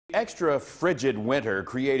Extra frigid winter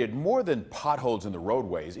created more than potholes in the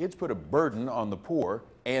roadways. It's put a burden on the poor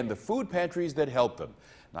and the food pantries that help them.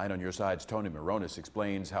 9 on Your Side's Tony Moronis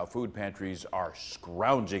explains how food pantries are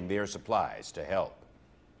scrounging their supplies to help.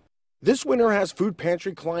 This winter has food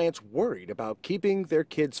pantry clients worried about keeping their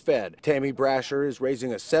kids fed. Tammy Brasher is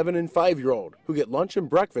raising a 7- and 5-year-old who get lunch and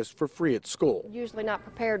breakfast for free at school. Usually not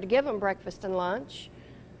prepared to give them breakfast and lunch,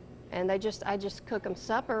 and I just cook them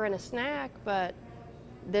supper and a snack, but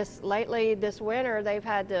this winter they've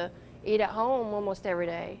had to eat at home almost every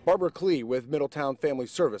day. Barbara Klee with Middletown Family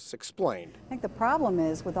Service explained. I think the problem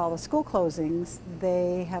is with all the school closings,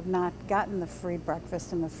 they have not gotten the free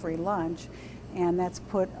breakfast and the free lunch, and that's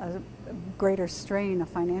put a greater strain, a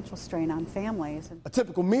financial strain on families. A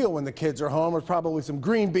typical meal when the kids are home is probably some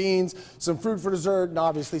green beans, some fruit for dessert, and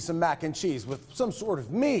obviously some mac and cheese with some sort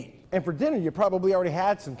of meat. And for dinner, you probably already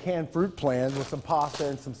had some canned fruit planned with some pasta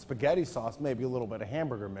and some spaghetti sauce, maybe a little bit of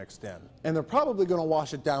hamburger mixed in. And they're probably going to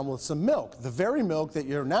wash it down with some milk, the very milk that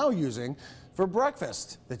you're now using for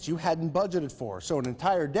breakfast that you hadn't budgeted for. So an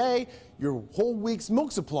entire day, your whole week's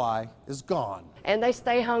milk supply is gone. And they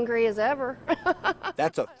stay hungry as ever.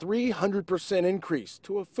 That's a 300% increase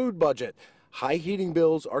to a food budget. High heating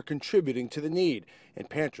bills are contributing to the need, and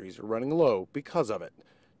pantries are running low because of it.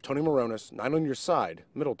 Tony Moronis, 9 on Your Side,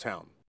 Middletown.